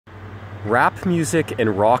Rap music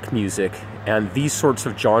and rock music and these sorts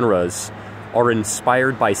of genres are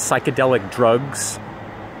inspired by psychedelic drugs,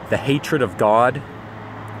 the hatred of God,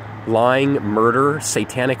 lying, murder,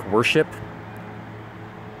 satanic worship.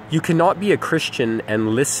 You cannot be a Christian and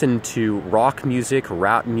listen to rock music,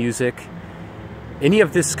 rap music, any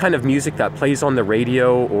of this kind of music that plays on the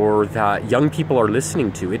radio or that young people are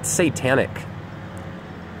listening to. It's satanic.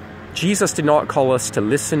 Jesus did not call us to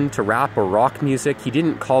listen to rap or rock music. He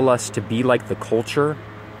didn't call us to be like the culture.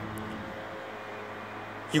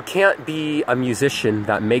 You can't be a musician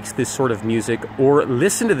that makes this sort of music or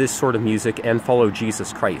listen to this sort of music and follow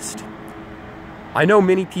Jesus Christ. I know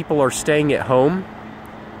many people are staying at home.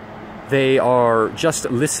 They are just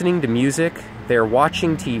listening to music. They're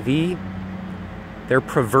watching TV. They're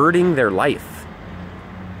perverting their life.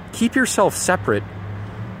 Keep yourself separate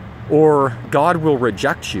or God will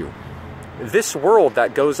reject you. This world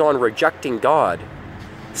that goes on rejecting God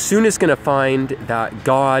soon is going to find that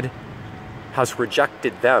God has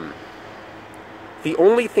rejected them. The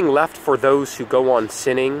only thing left for those who go on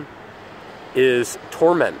sinning is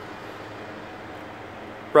torment.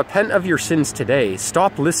 Repent of your sins today.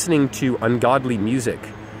 Stop listening to ungodly music.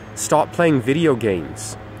 Stop playing video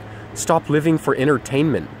games. Stop living for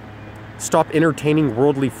entertainment. Stop entertaining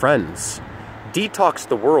worldly friends. Detox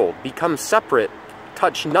the world. Become separate.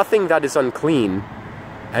 Touch nothing that is unclean,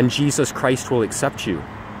 and Jesus Christ will accept you.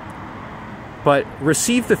 But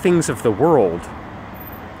receive the things of the world.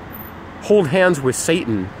 Hold hands with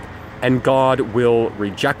Satan, and God will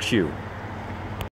reject you.